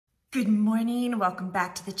Good morning, welcome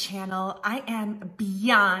back to the channel. I am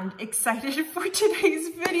beyond excited for today's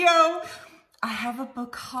video. I have a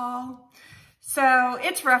book haul. So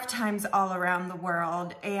it's rough times all around the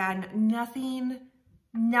world and nothing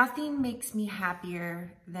makes me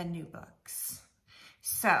happier than new books.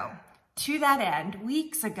 So to that end,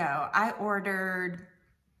 weeks ago, I ordered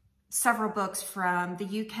several books from the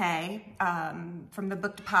UK, from the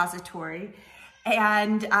Book Depository.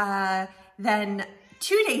 And then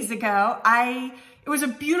 2 days ago, it was a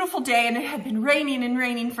beautiful day and it had been raining and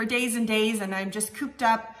raining for days and days, and I'm just cooped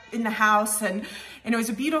up in the house, and it was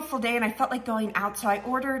a beautiful day and I felt like going out. So I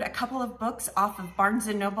ordered a couple of books off of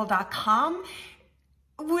barnesandnoble.com,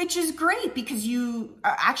 which is great because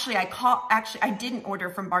I didn't order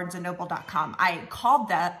from barnesandnoble.com. I called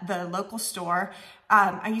the local store.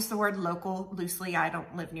 I use the word local loosely. I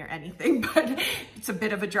don't live near anything, but it's a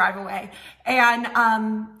bit of a drive away. And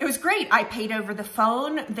it was great. I paid over the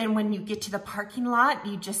phone. Then when you get to the parking lot,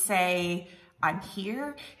 you just say, I'm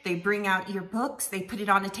here. They bring out your books. They put it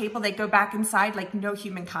on a table. They go back inside, like no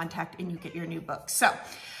human contact, and you get your new books. So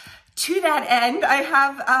to that end, I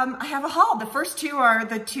have a haul. The first two are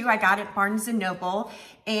the two I got at Barnes & Noble,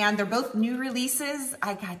 and they're both new releases.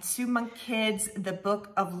 I got Sue Monk Kidd's The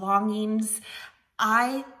Book of Longings.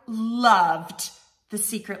 I loved The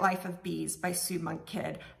Secret Life of Bees by Sue Monk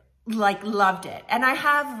Kidd, loved it. And I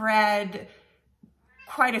have read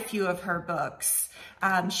quite a few of her books.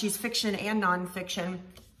 She's fiction and nonfiction.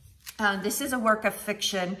 This is a work of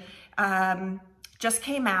fiction, just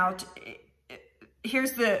came out.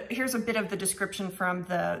 Here's a bit of the description from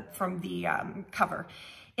the cover.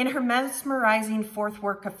 In her mesmerizing fourth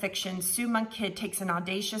work of fiction, Sue Monk Kidd takes an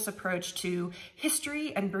audacious approach to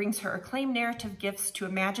history and brings her acclaimed narrative gifts to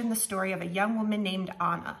imagine the story of a young woman named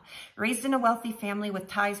Anna. Raised in a wealthy family with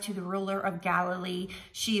ties to the ruler of Galilee,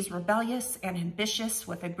 she is rebellious and ambitious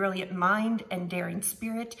with a brilliant mind and daring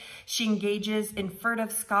spirit. She engages in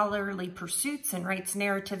furtive scholarly pursuits and writes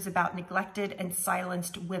narratives about neglected and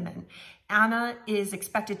silenced women. Anna is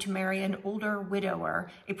expected to marry an older widower,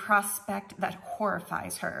 a prospect that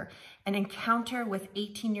horrifies her. An encounter with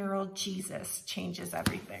 18-year-old Jesus changes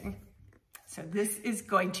everything. So this is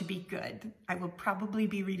going to be good. I will probably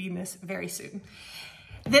be reading this very soon.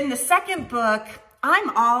 Then the second book,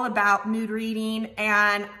 I'm all about mood reading,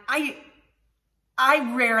 and I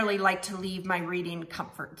rarely like to leave my reading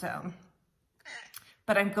comfort zone,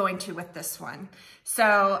 but I'm going to with this one.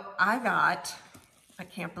 So I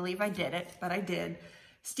can't believe I did it, but I did.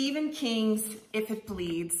 Stephen King's If It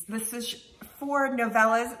Bleeds. This is 4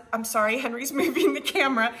 novellas. I'm sorry, Henry's moving the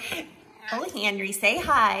camera. Oh, Henry, say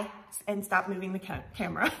hi. And stop moving the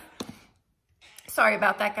camera. Sorry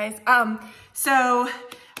about that, guys.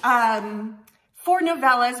 4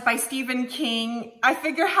 novellas by Stephen King. I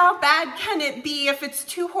figure, how bad can it be if it's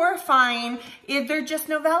too horrifying if they're just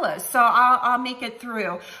novellas? So I'll make it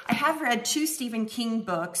through. I have read 2 Stephen King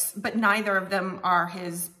books, but neither of them are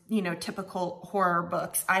his, typical horror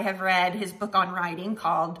books. I have read his book on writing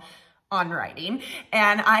called On Writing,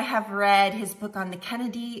 and I have read his book on the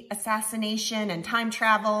Kennedy assassination and time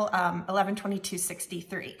travel,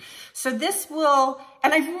 11/22/63. So this will,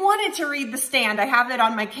 and I've wanted to read The Stand. I have it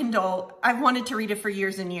on my Kindle. I've wanted to read it for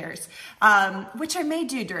years and years, which I may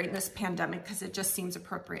do during this pandemic because it just seems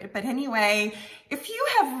appropriate. But anyway, if you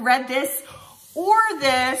have read this or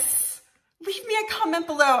this, leave me a comment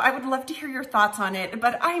below. I would love to hear your thoughts on it,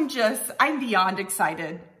 but I'm beyond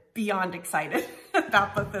excited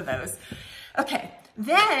about both of those. Okay,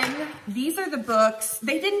 then these are the books.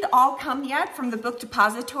 They didn't all come yet from the Book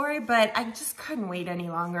Depository, but I just couldn't wait any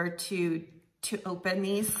longer to open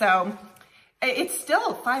these. So it's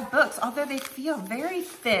still 5 books, although they feel very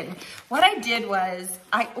thin. What I did was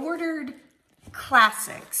I ordered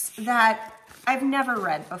classics that I've never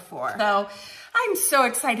read before. So I'm so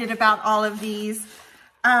excited about all of these.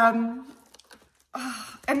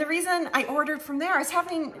 And the reason I ordered from there,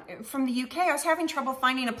 from the UK, I was having trouble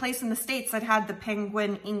finding a place in the States that had the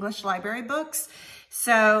Penguin English Library books.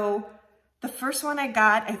 So the first one I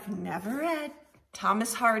got, I've never read,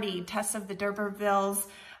 Thomas Hardy, Tess of the D'Urbervilles.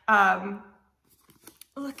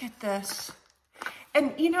 Look at this.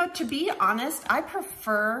 And to be honest, I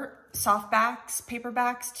prefer softbacks,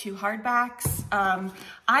 paperbacks to hardbacks.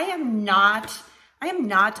 I am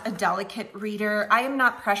not a delicate reader. I am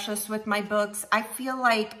not precious with my books. I feel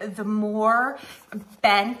like the more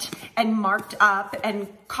bent and marked up and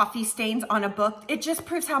coffee stains on a book, it just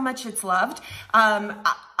proves how much it's loved.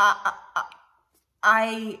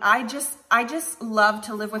 I just love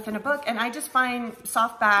to live within a book, and I just find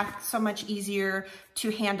softback so much easier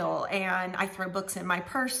to handle, and I throw books in my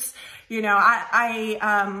purse, you know.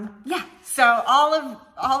 Yeah, so all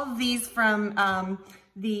of these from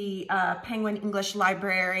the Penguin English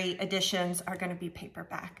Library editions are going to be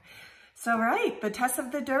paperback. So right, the Tess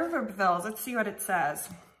of the D'Urbervilles, let's see what it says.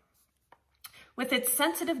 With its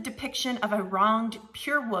sensitive depiction of a wronged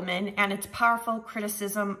pure woman and its powerful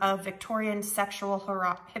criticism of Victorian sexual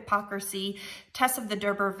hypocrisy, Tess of the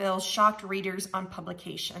D'Urbervilles shocked readers on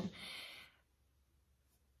publication.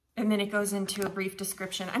 And then it goes into a brief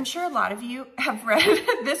description. I'm sure a lot of you have read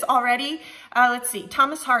this already. Let's see.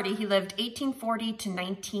 Thomas Hardy, he lived 1840 to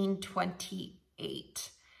 1928.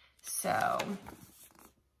 So,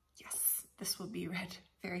 yes, this will be read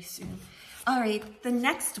very soon. All right, the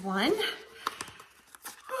next one.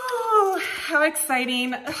 Oh, how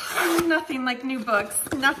exciting. Nothing like new books,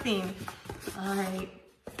 nothing. All right.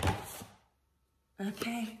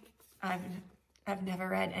 Okay, I've never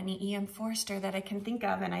read any E.M. Forster that I can think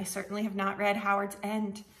of, and I certainly have not read Howard's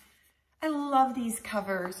End. I love these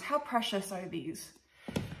covers. How precious are these?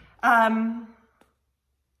 Let's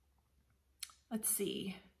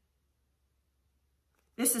see.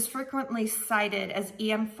 This is frequently cited as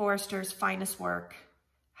E.M. Forster's finest work.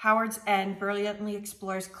 Howard's End brilliantly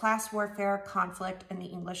explores class warfare, conflict, and the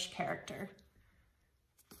English character.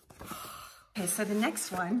 Okay, so the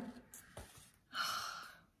next one.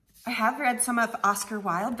 I have read some of Oscar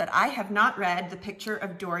Wilde, but I have not read The Picture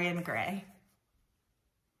of Dorian Gray.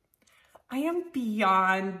 I am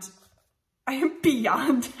beyond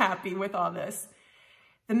happy with all this.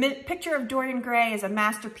 The Picture of Dorian Gray is a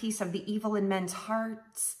masterpiece of the evil in men's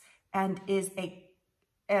hearts and is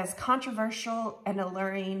as controversial and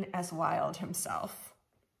alluring as Wilde himself.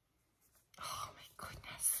 Oh my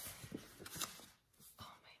goodness.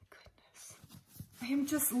 Oh my goodness. I am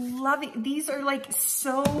just loving, these are like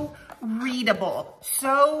so readable.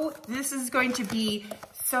 So this is going to be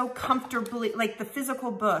so comfortably, like the physical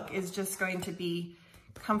book is just going to be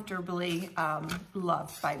comfortably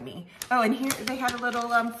loved by me. Oh, and here they had a little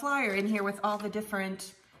flyer in here with all the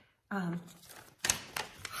different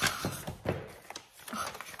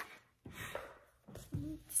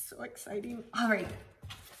so exciting. All right,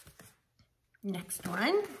 next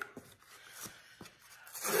one.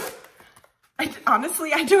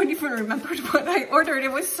 Honestly, I don't even remember what I ordered.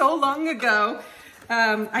 It was so long ago.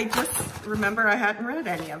 I just remember I hadn't read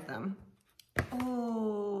any of them.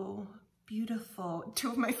 Oh, beautiful.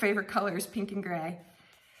 Two of my favorite colors, pink and gray.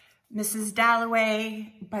 Mrs.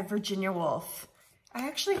 Dalloway by Virginia Woolf. I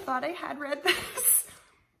actually thought I had read this.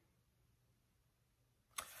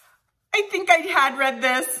 I think I had read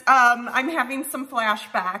this. I'm having some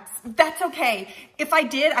flashbacks. That's okay. If I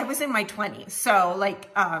did, I was in my 20s. So like,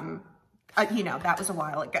 you know, that was a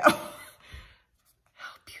while ago.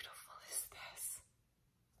 How beautiful is this?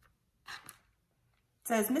 It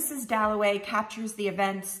says, Mrs. Dalloway captures the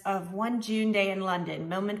events of one June day in London,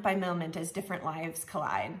 moment by moment as different lives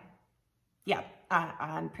collide. Yeah,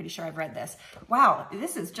 I'm pretty sure I've read this. Wow,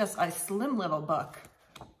 this is just a slim little book.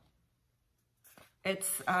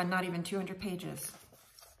 It's not even 200 pages.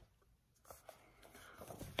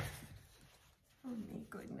 Oh my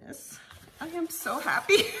goodness. I am so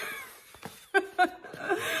happy.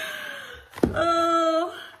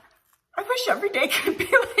 Oh, I wish every day could be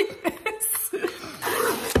like this.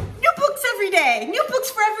 New books every day. New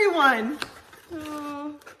books for everyone.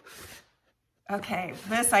 Oh. Okay,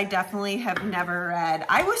 this I definitely have never read.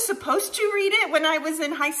 I was supposed to read it when I was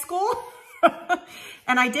in high school.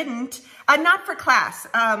 And I didn't, not for class.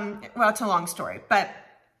 Well, it's a long story, but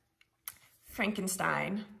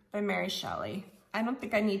Frankenstein by Mary Shelley. I don't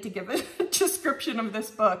think I need to give a description of this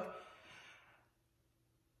book.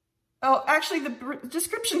 Oh, actually the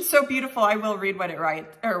description's so beautiful, I will read what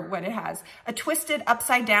it has. A twisted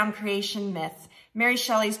upside down creation myth. Mary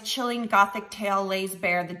Shelley's chilling Gothic tale lays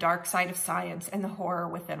bare the dark side of science and the horror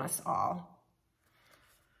within us all.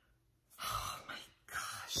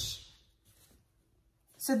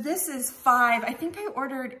 So this is 5. I think I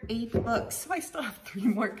ordered 8 books, so I still have 3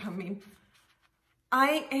 more coming.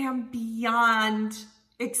 I am beyond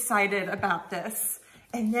excited about this.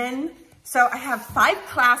 And then, so I have 5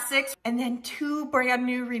 classics and then 2 brand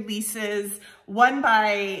new releases, one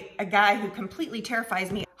by a guy who completely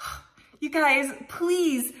terrifies me. You guys,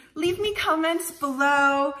 please leave me comments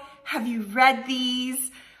below. Have you read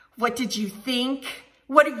these? What did you think?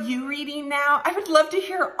 What are you reading now? I would love to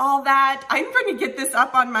hear all that. I'm going to get this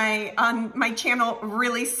up on my channel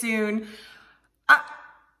really soon.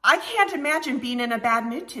 I can't imagine being in a bad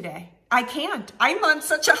mood today. I can't. I'm on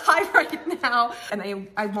such a high right now, and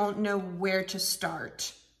I won't know where to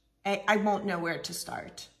start. I won't know where to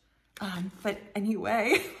start. But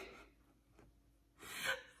anyway,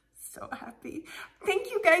 so happy.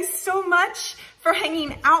 Thank you guys so much for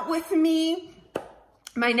hanging out with me.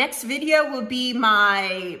 My next video will be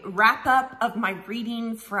my wrap up of my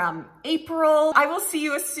reading from April. I will see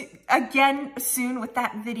you again soon with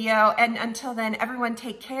that video. And until then, everyone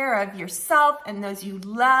take care of yourself and those you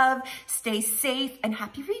love. Stay safe and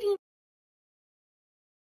happy reading.